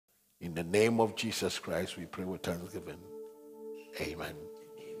In the name of Jesus Christ, we pray with thanksgiving. Amen.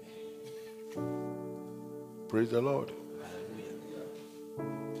 Praise the Lord.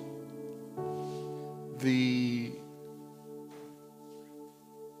 The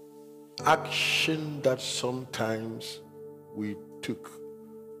action that sometimes we took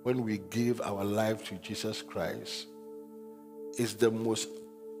when we gave our life to Jesus Christ is the most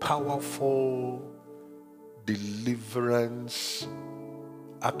powerful deliverance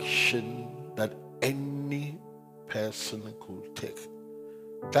action that any person could take.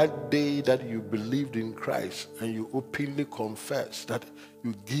 That day that you believed in Christ and you openly confess that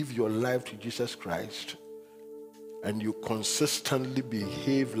you give your life to Jesus Christ and you consistently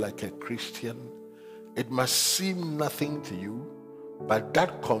behave like a Christian, it must seem nothing to you, but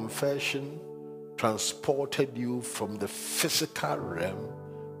that confession transported you from the physical realm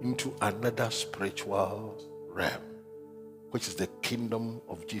into another spiritual realm, which is the kingdom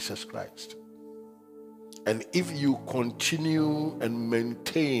of Jesus Christ. And if you continue and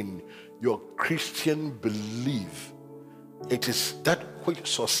maintain your Christian belief, it is that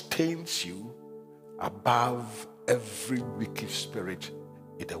which sustains you above every wicked spirit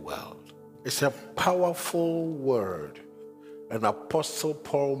in the world. It's a powerful word. And Apostle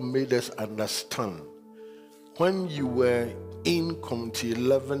Paul made us understand when you were in Committee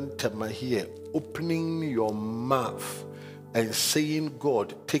 11 Tema here, opening your mouth and saying,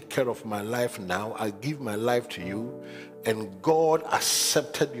 God, take care of my life now. I give my life to you. And God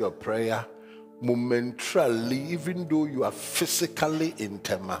accepted your prayer momentarily, even though you are physically in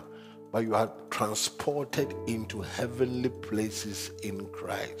Tema, but you are transported into heavenly places in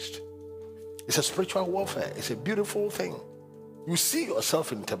Christ. It's a spiritual warfare. It's a beautiful thing. You see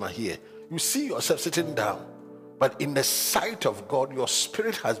yourself in Tema here. You see yourself sitting down. But in the sight of God, your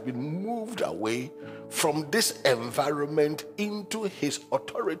spirit has been moved away from this environment into his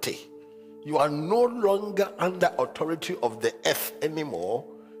authority. You are no longer under authority of the earth anymore.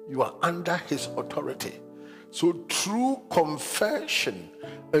 You are under his authority. So true confession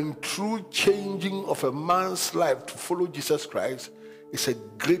and true changing of a man's life to follow Jesus Christ is the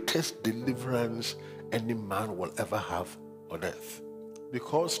greatest deliverance any man will ever have on earth.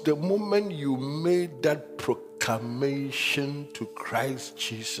 Because the moment you made that proclamation to Christ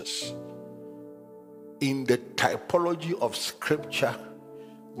Jesus, in the typology of scripture,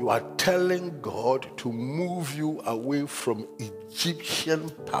 you are telling God to move you away from Egyptian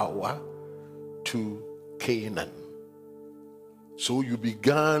power to Canaan. So you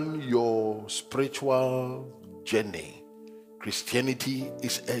began your spiritual journey. Christianity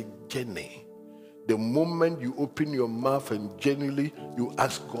is a journey. The moment you open your mouth and genuinely you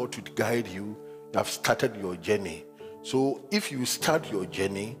ask God to guide you, you have started your journey. So if you start your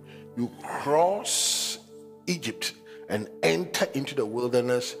journey, you cross Egypt and enter into the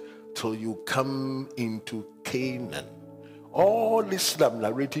wilderness till you come into Canaan. All this that I'm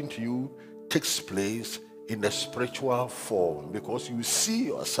narrating to you takes place in the spiritual form, because you see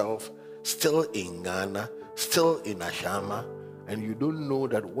yourself still in Ghana, still in Ashama, and you don't know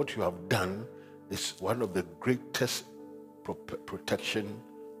that what you have done is one of the greatest protection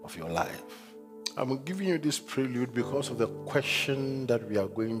of your life. I'm giving you this prelude because of the question that we are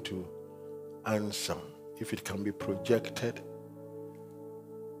going to answer, if it can be projected.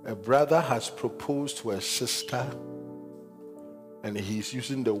 A brother has proposed to a sister, and he's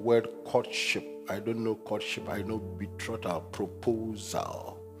using the word courtship. I don't know courtship, I know betrothal,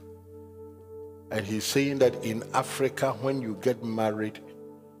 proposal. And he's saying that in Africa, when you get married,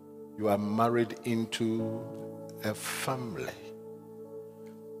 you are married into a family.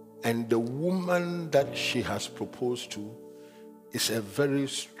 And the woman that she has proposed to is a very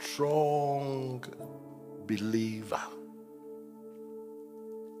strong believer.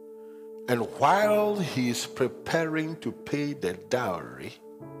 And while he is preparing to pay the dowry,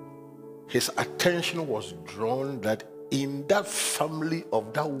 his attention was drawn that in that family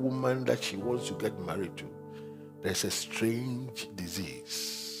of that woman that she wants to get married to, there's a strange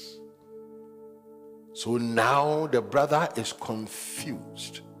disease. So now the brother is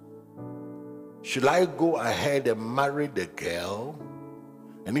confused. Should I go ahead and marry the girl?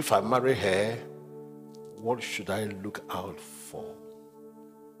 And if I marry her, what should I look out for?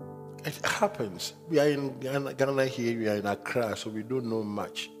 It happens. We are in Ghana here, we are in Accra, so we don't know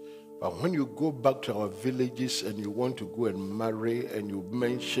much. But when you go back to our villages and you want to go and marry and you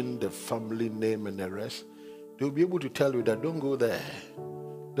mention the family name and the rest, they'll be able to tell you that don't go there.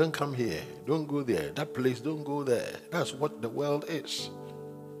 Don't come here. Don't go there. That place, don't go there. That's what the world is.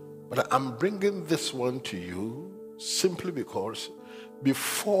 But I'm bringing this one to you simply because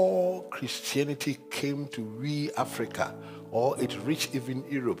Before Christianity came to we Africa, or it reached even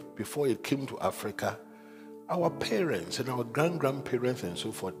Europe, before it came to Africa, our parents and our grandparents and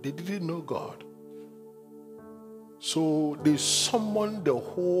so forth, they didn't know God. So they summoned the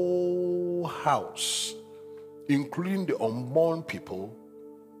whole house, including the unborn people,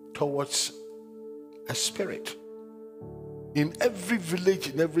 towards a spirit. In every village,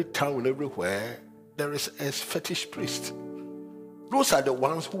 in every town, everywhere, there is a fetish priest. Those are the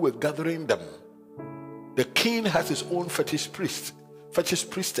ones who were gathering them. The king has his own fetish priest, fetish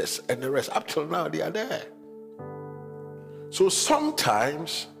priestess, and the rest. Up till now, they are there. So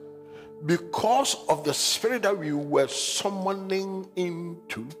sometimes, because of the spirit that we were summoning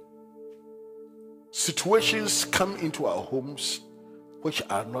into, situations come into our homes which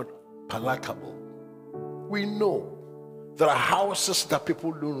are not palatable. We know there are houses that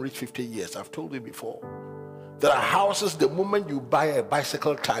people don't reach 50 years. I've told you before. There are houses, the moment you buy a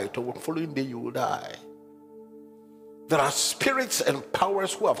bicycle tire, the following day you will die. There are spirits and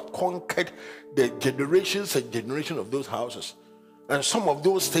powers who have conquered the generations and generations of those houses. And some of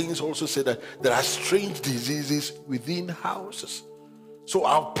those things also say that there are strange diseases within houses. So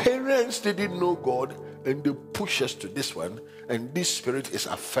our parents didn't know God, and they push us to this one, and this spirit is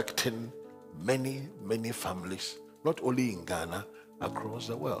affecting many, many families, not only in Ghana, across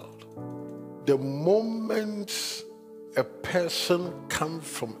the world. The moment a person comes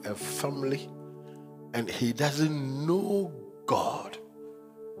from a family and he doesn't know God,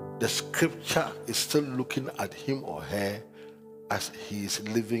 the scripture is still looking at him or her as he is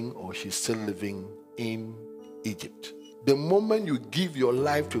living or she's still living in Egypt. The moment you give your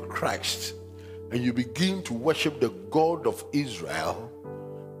life to Christ and you begin to worship the God of Israel,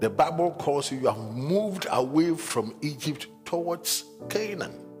 the Bible calls you have moved away from Egypt towards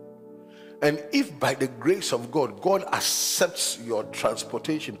Canaan. And if by the grace of God, God accepts your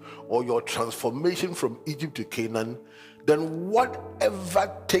transportation or your transformation from Egypt to Canaan, then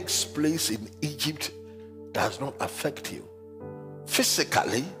whatever takes place in Egypt does not affect you.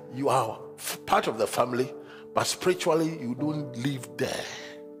 Physically, you are part of the family, but spiritually, you don't live there.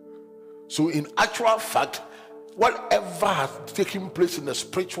 So in actual fact, whatever has taken place in the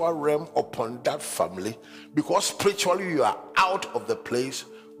spiritual realm upon that family, because spiritually you are out of the place,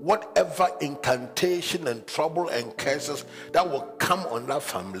 whatever incantation and trouble and curses that will come on that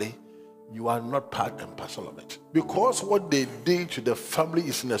family, you are not part and parcel of it. Because what they did to the family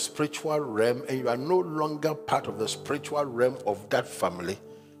is in the spiritual realm, and you are no longer part of the spiritual realm of that family,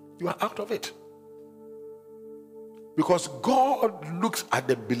 you are out of it. Because God looks at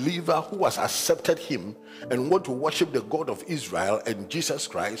the believer who has accepted him and want to worship the God of Israel and Jesus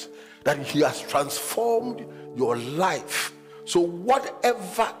Christ, that he has transformed your life. So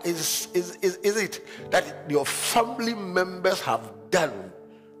whatever is it that your family members have done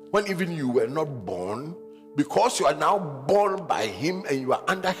when even you were not born, because you are now born by him and you are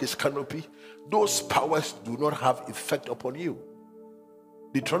under his canopy, those powers do not have effect upon you.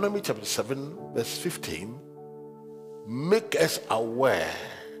 Deuteronomy chapter 7 verse 15 make us aware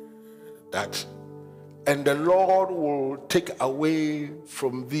that, and the Lord will take away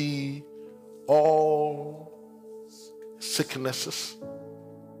from thee all sicknesses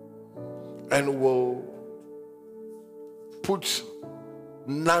and will put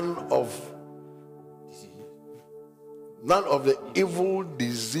none of the evil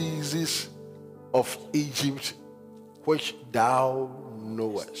diseases of Egypt which thou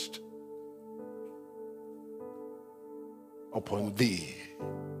knowest upon thee,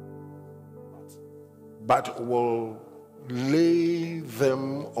 but will lay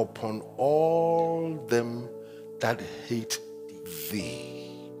them upon all them that hate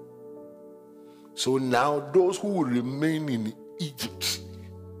thee. So now those who will remain in Egypt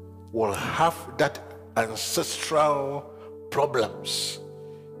will have that ancestral problems.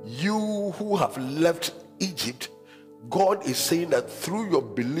 You who have left Egypt, God is saying that through your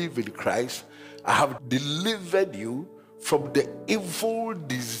belief in Christ, I have delivered you from the evil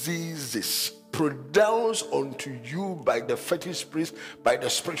diseases pronounced unto you by the fetish priest, by the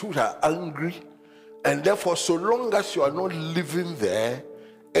spirits who are angry. And therefore, so long as you are not living there,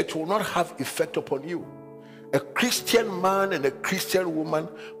 it will not have effect upon you. A Christian man and a Christian woman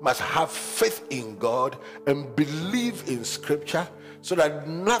must have faith in God and believe in Scripture so that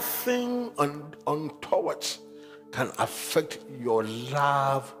nothing untoward can affect your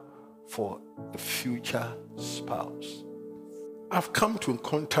love for a future spouse. I've come to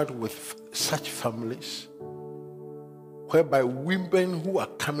contact with such families whereby women who are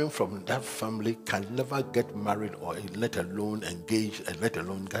coming from that family can never get married or let alone engage and let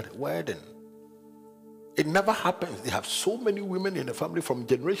alone get a wedding. It never happens. They have so many women in the family from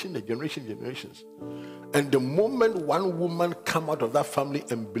generation to generations. And the moment one woman come out of that family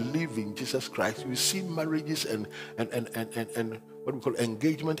and believe in Jesus Christ, you see marriages and what we call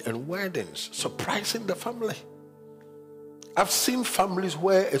engagement and weddings surprising the family. I've seen families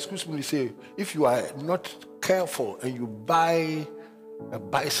where, excuse me to say, if you are not careful and you buy a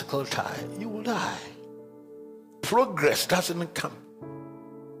bicycle tire, you will die. Progress doesn't come.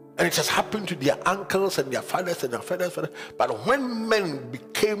 And it has happened to their uncles and their fathers and their fathers. But when men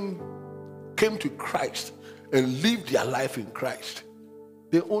came to Christ and lived their life in Christ,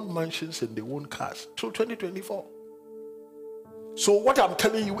 they own mansions and they own cars till 2024. So what I'm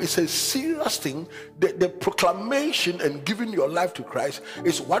telling you is a serious thing. The proclamation and giving your life to Christ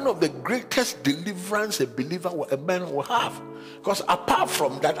is one of the greatest deliverance a believer or a man will have. Because apart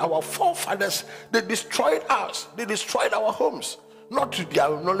from that, our forefathers, they destroyed us. They destroyed our homes. Not to their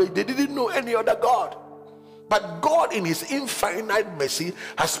knowledge, they didn't know any other God. But God in his infinite mercy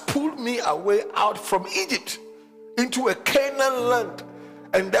has pulled me away out from Egypt into a Canaan land.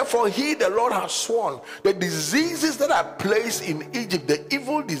 And therefore he, the Lord, has sworn the diseases that are placed in Egypt, the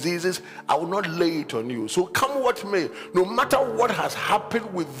evil diseases, I will not lay it on you. So come what may, no matter what has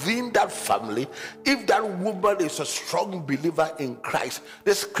happened within that family, if that woman is a strong believer in Christ,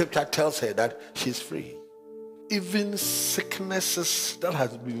 the scripture tells her that she's free. Even sicknesses that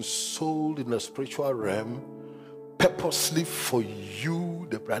has been sold in the spiritual realm purposely for you,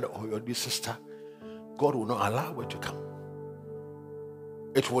 the brother or your sister, God will not allow it to come.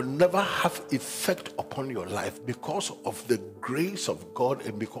 It will never have effect upon your life because of the grace of God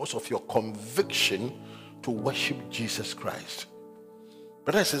and because of your conviction to worship Jesus Christ.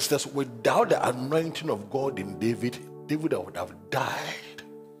 Brothers and sisters, without the anointing of God in David, David would have died.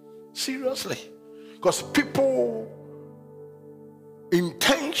 Seriously. Because people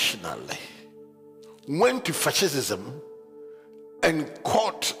intentionally went to fascism and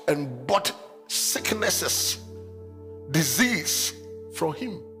caught and bought sicknesses, disease from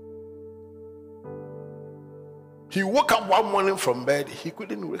him. He woke up one morning from bed, he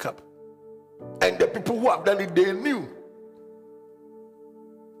couldn't wake up. And the people who have done it, they knew.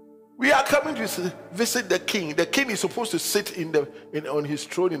 We are coming to visit the king. The king is supposed to sit on his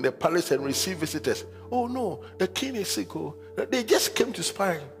throne in the palace and receive visitors. Oh no, the king is sick. Oh, they just came to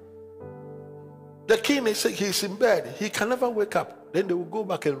spy. The king is sick, he's in bed, he can never wake up. Then they will go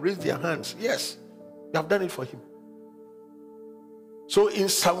back and raise their hands. Yes, you have done it for him. So in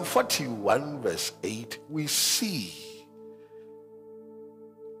Psalm 41 verse 8, we see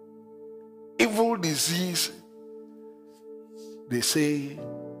evil disease, they say,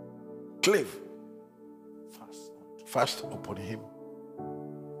 cleave fast upon him.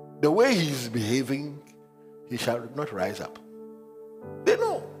 The way he is behaving, he shall not rise up. They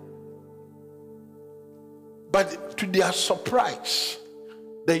know. But to their surprise,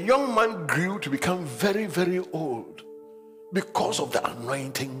 the young man grew to become very, very old because of the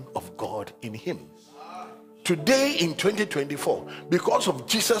anointing of God in him. Today in 2024, because of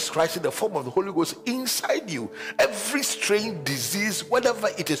Jesus Christ in the form of the Holy Ghost inside you, every strange disease, whatever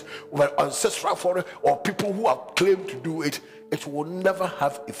it is, whether ancestral foreign or people who have claimed to do it, it will never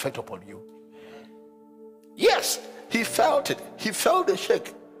have effect upon you. Yes, he felt it. He felt the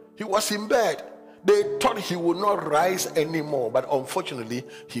shake. He was in bed. They thought he would not rise anymore, but unfortunately,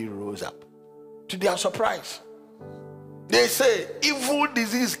 he rose up. To their surprise, they say, evil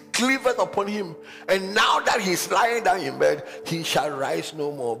disease cleaveth upon him, and now that he's lying down in bed, he shall rise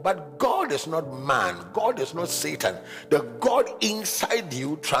no more. But God is not man. God is not Satan. The God inside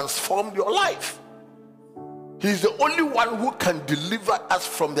you transformed your life. He's the only one who can deliver us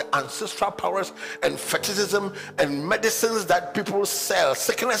from the ancestral powers and fetishism and medicines that people sell,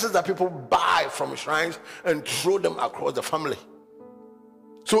 sicknesses that people buy from shrines and throw them across the family.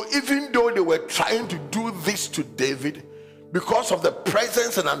 So even though they were trying to do this to David, because of the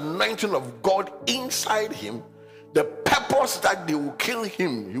presence and anointing of God inside him, the purpose that they will kill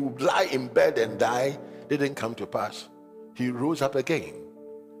him, he would lie in bed and die, didn't come to pass. He rose up again.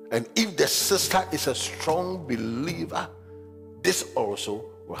 And if the sister is a strong believer, this also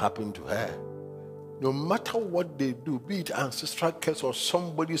will happen to her. No matter what they do, be it ancestral curse or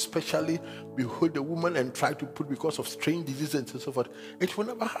somebody specially behold the woman and try to put because of strange diseases and so forth, it will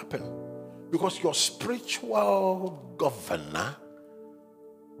never happen. Because your spiritual governor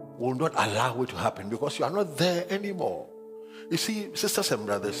will not allow it to happen because you are not there anymore. You see, sisters and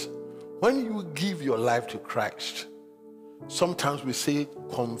brothers, when you give your life to Christ, sometimes we say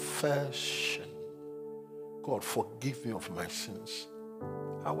confession. God, forgive me of my sins.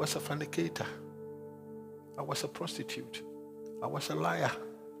 I was a fornicator. I was a prostitute. I was a liar.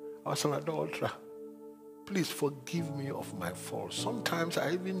 I was an adulterer. please forgive me of my faults. Sometimes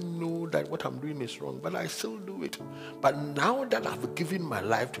I even know that what I'm doing is wrong, but I still do it. But now that I've given my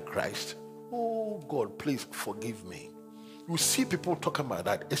life to Christ, oh God, please forgive me. You see people talking about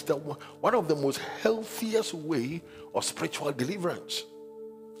that. It's one of the most healthiest way of spiritual deliverance.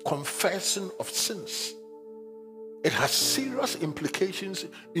 Confessing of sins. It has serious implications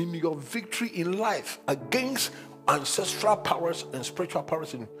in your victory in life against ancestral powers and spiritual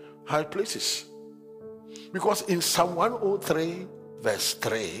powers in high places. Because in Psalm 103 verse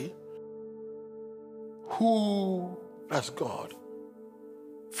 3, who as God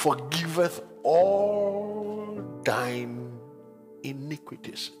forgiveth all thine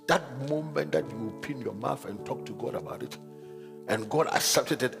iniquities. That moment that you open your mouth and talk to God about it, and God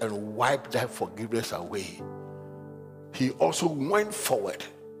accepted it and wiped that forgiveness away, he also went forward,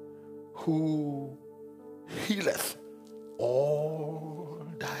 who healeth all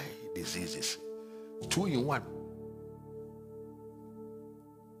thy diseases. 2 in 1.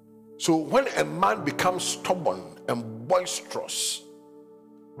 So when a man becomes stubborn and boisterous,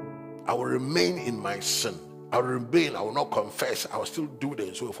 I will remain in my sin, I will remain, I will not confess, I will still do this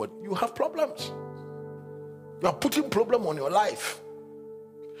and so forth, you have problems. You are putting problem on your life.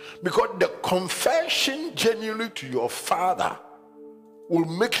 Because the confession genuinely to your Father will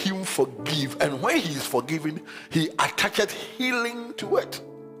make him forgive, and when he is forgiven, he attaches healing to it.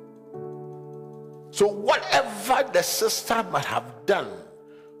 So whatever the sister might have done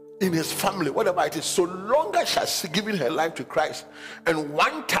in his family, whatever it is, so long as she has given her life to Christ, and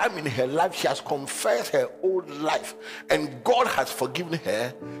one time in her life she has confessed her old life, and God has forgiven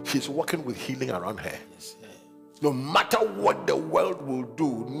her, she's walking with healing around her. No matter what the world will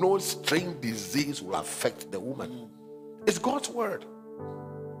do, no strange disease will affect the woman. It's God's word.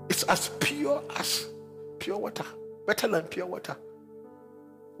 It's as pure water, better than pure water.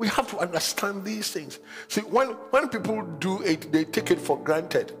 We have to understand these things. See, when people do it, they take it for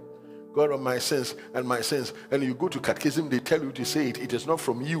granted. God of my sins and my sins. And you go to catechism, they tell you to say it. It is not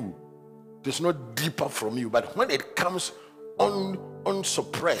from you. It is not deeper from you. But when it comes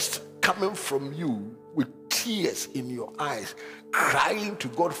unsuppressed, coming from you with tears in your eyes, crying to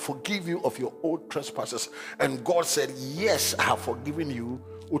God, forgive you of your old trespasses, and God said, yes, I have forgiven you,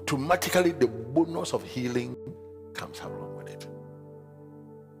 automatically the bonus of healing comes along with it.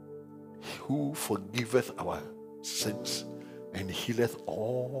 Who forgiveth our sins and healeth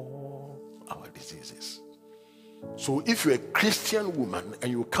all our diseases. So if you're a Christian woman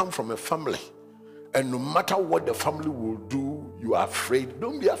and you come from a family, and no matter what the family will do, you are afraid,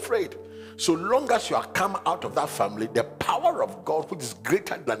 don't be afraid. So long as you are come out of that family, the power of God, which is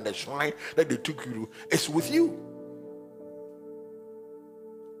greater than the shrine that they took you to, is with you.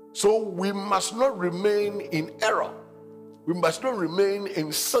 So we must not remain in error. We must not remain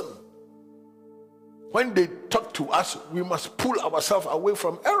in sin. When they talk to us, we must pull ourselves away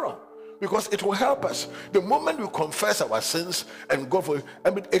from error, because it will help us. The moment we confess our sins and go for it,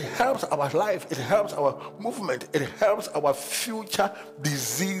 it helps our life, it helps our movement, it helps our future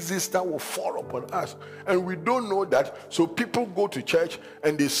diseases that will fall upon us. And we don't know that, so people go to church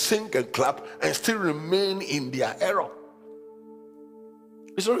and they sing and clap and still remain in their error.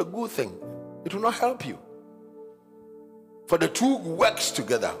 It's not a good thing. It will not help you. For the two works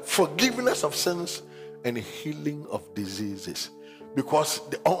together, forgiveness of sins and healing of diseases. Because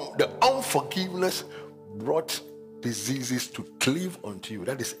the unforgiveness brought diseases to cleave unto you.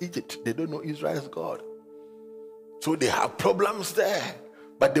 That is Egypt. They don't know Israel's God. So they have problems there.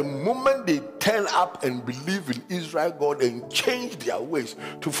 But the moment they turn up and believe in Israel God and change their ways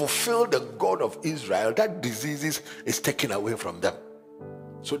to fulfill the God of Israel, that diseases is taken away from them.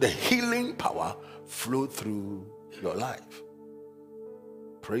 So the healing power flow through your life.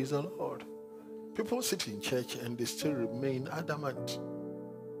 Praise the Lord. People sit in church and they still remain adamant.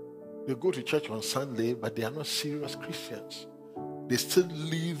 They go to church on Sunday, but they are not serious Christians. They still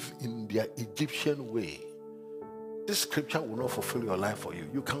live in their Egyptian way. This scripture will not fulfill your life for you.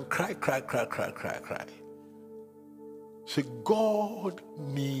 You can cry. So God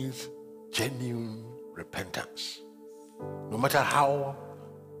needs genuine repentance. No matter how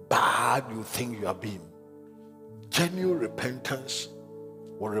bad you think you have been, genuine repentance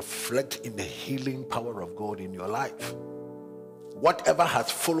will reflect in the healing power of God in your life. Whatever has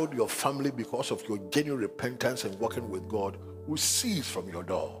followed your family because of your genuine repentance and walking with God will cease from your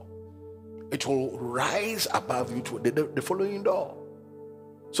door. It will rise above you to the following door.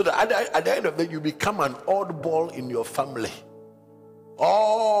 So that at the end of the day, you become an oddball in your family.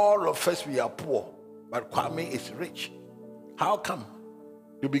 All of us, we are poor, but Kwame is rich. How come?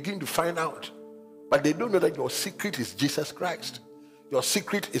 You begin to find out. But they don't know that your secret is Jesus Christ. Your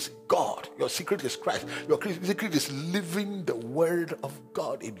secret is God. Your secret is Christ. Your secret is living the word of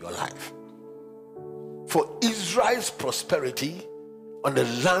God in your life. For Israel's prosperity on the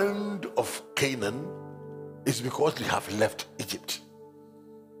land of Canaan is because they have left Egypt.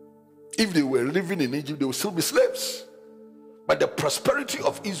 If they were living in Egypt, they would still be slaves. But the prosperity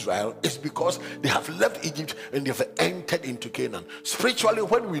of Israel is because they have left Egypt and they have entered into Canaan. Spiritually,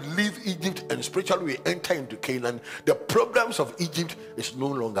 when we leave Egypt and spiritually we enter into Canaan, the problems of Egypt is no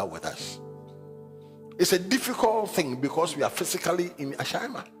longer with us. It's a difficult thing because we are physically in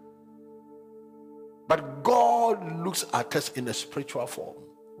Ashima. But God looks at us in a spiritual form.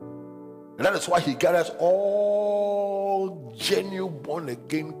 And that is why he gathers all genuine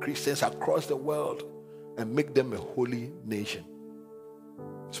born-again Christians across the world and make them a holy nation.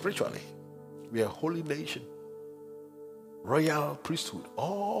 Spiritually, we are a holy nation. Royal priesthood,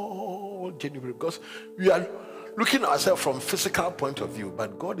 all genuine, because we are looking at ourselves from a physical point of view,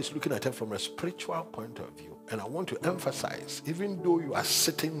 but God is looking at it from a spiritual point of view. And I want to emphasize, even though you are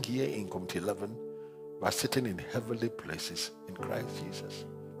sitting here in Committee 11, you are sitting in heavenly places in Christ Jesus,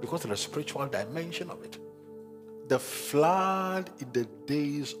 because of the spiritual dimension of it. The flood in the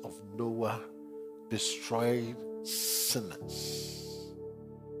days of Noah destroyed sinners.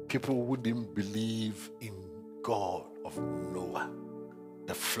 People who didn't believe in God of Noah.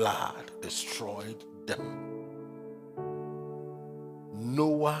 The flood destroyed them.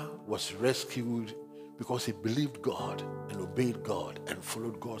 Noah was rescued because he believed God and obeyed God and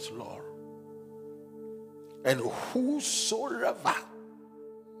followed God's law. And whosoever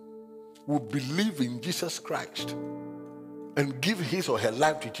will believe in Jesus Christ and give his or her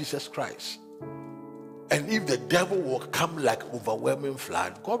life to Jesus Christ, and if the devil will come like overwhelming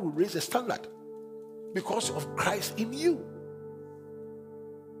flood, God will raise a standard because of Christ in you.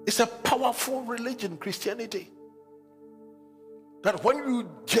 It's a powerful religion, Christianity. That when you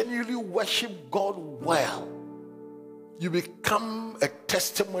genuinely worship God well, you become a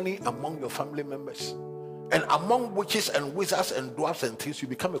testimony among your family members. And among witches and wizards and dwarfs and things, you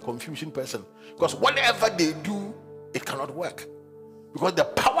become a confusion person. Because whatever they do, it cannot work. Because the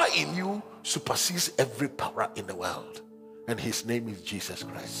power in you supersedes every power in the world. And his name is Jesus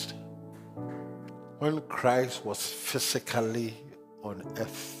Christ. When Christ was physically on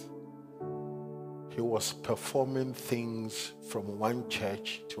earth, he was performing things from one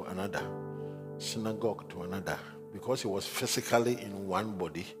church to another, synagogue to another, because he was physically in one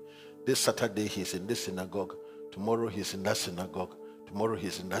body. This Saturday he's in this synagogue, tomorrow he's in that synagogue, tomorrow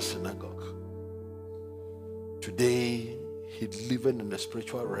he's in that synagogue. Today he's living in the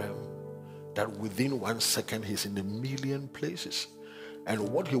spiritual realm that within 1 second he's in a million places. And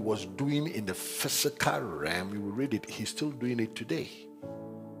what he was doing in the physical realm, you will read it, he's still doing it today.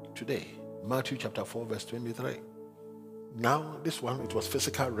 Today. Matthew chapter 4 verse 23. Now this one, it was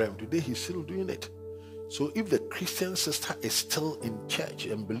physical realm. Today he's still doing it. So if the Christian sister is still in church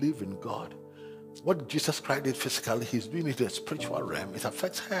and believe in God, what Jesus Christ did physically, he's doing it in the spiritual realm. It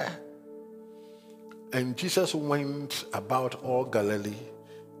affects her. And Jesus went about all Galilee,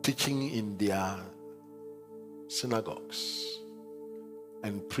 teaching in their synagogues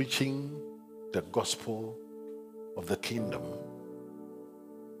and preaching the gospel of the kingdom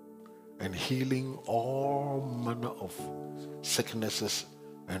and healing all manner of sicknesses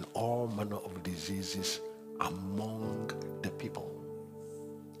and all manner of diseases among the people.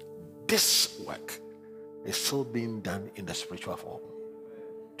 This work is still being done in the spiritual form.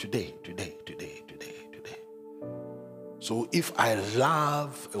 Today. So if I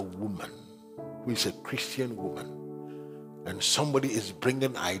love a woman who is a Christian woman, and somebody is bringing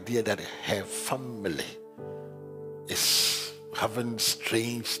an idea that her family is having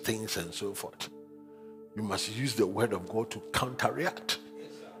strange things and so forth, you must use the word of God to counteract,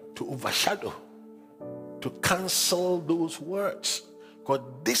 to overshadow, to cancel those words. Because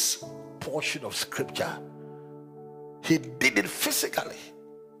this portion of scripture, he did it physically.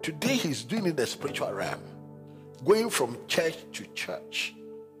 Today he's doing it in the spiritual realm, going from church to church,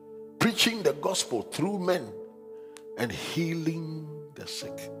 preaching the gospel through men and healing the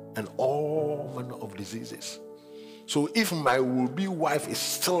sick and all manner of diseases. So if my will-be wife is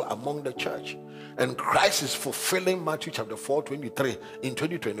still among the church and Christ is fulfilling Matthew chapter 4:23 in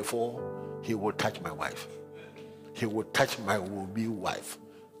 2024, he will touch my wife. He will touch my will-be wife.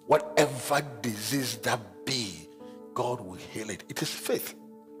 Whatever disease that be, God will heal it. It is faith.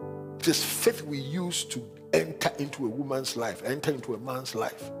 It is faith we use to enter into a woman's life, enter into a man's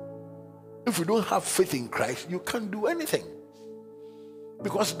life. If you don't have faith in Christ, you can't do anything.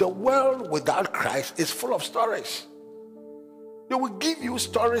 Because the world without Christ is full of stories. They will give you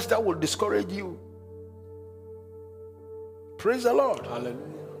stories that will discourage you. Praise the Lord. Hallelujah.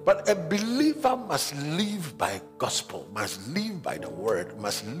 But a believer must live by gospel, must live by the word,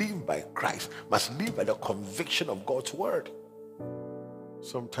 must live by Christ, must live by the conviction of God's word.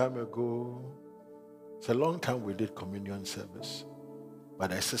 Some time ago, it's a long time we did communion service,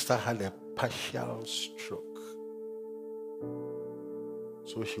 but a sister had a partial stroke.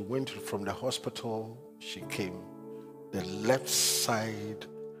 So she went from the hospital, she came. The left side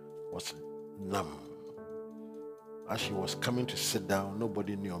was numb. As she was coming to sit down,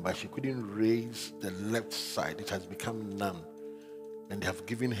 nobody knew, but she couldn't raise the left side. It has become numb. And they have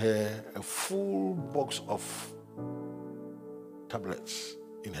given her a full box of tablets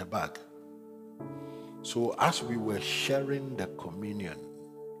in her bag. So as we were sharing the communion,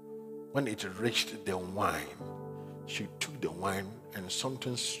 when it reached the wine, she took the wine and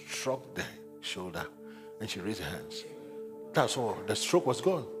something struck the shoulder and she raised her hands. That's all. The stroke was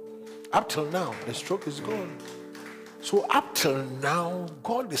gone. Up till now, the stroke is gone. So up till now,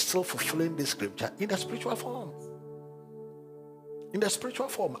 God is still fulfilling this scripture in the spiritual form. In the spiritual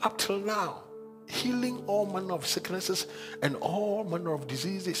form, up till now, healing all manner of sicknesses and all manner of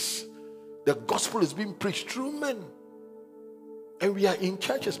diseases. The gospel is being preached through men. And we are in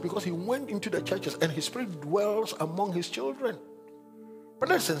churches because he went into the churches and his spirit dwells among his children.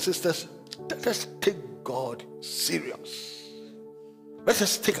 Brothers and sisters, let us take God serious. Let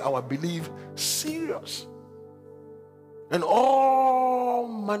us take our belief serious. And all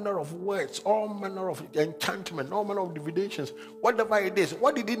manner of words, all manner of enchantment, all manner of divinations, whatever it is,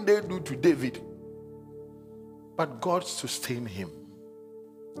 what didn't they do to David? But God sustained him.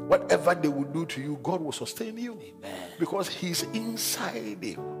 Whatever they will do to you, God will sustain you. Amen. Because he's inside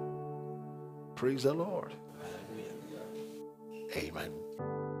you. Praise the Lord. Amen.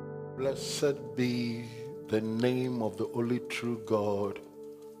 Blessed be the name of the only true God,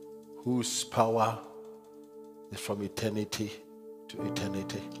 whose power is from eternity to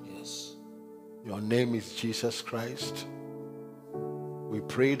eternity. Yes. Your name is Jesus Christ. We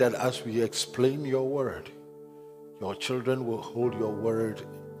pray that as we explain your word, your children will hold your word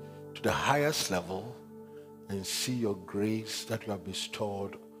to the highest level and see your grace that you have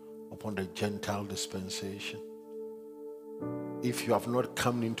bestowed upon the Gentile dispensation. If you have not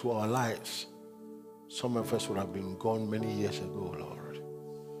come into our lives, some of us would have been gone many years ago, Lord.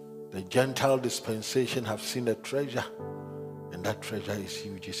 The Gentile dispensation have seen a treasure, and that treasure is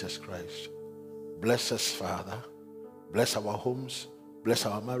you, Jesus Christ. Bless us, Father. Bless our homes. Bless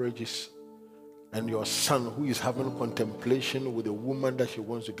our marriages. And your son who is having contemplation with a woman that she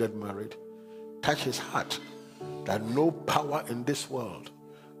wants to get married, touch his heart that no power in this world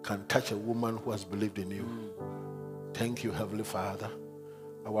can touch a woman who has believed in you. Thank you, Heavenly Father.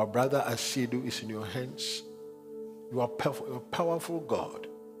 Our brother Asidu is in your hands. You are powerful God.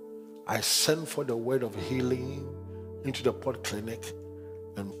 I send for the word of healing into the port clinic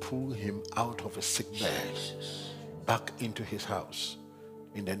and pull him out of a sick bed back into his house.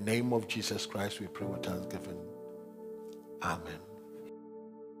 In the name of Jesus Christ, we pray with thanksgiving. Amen.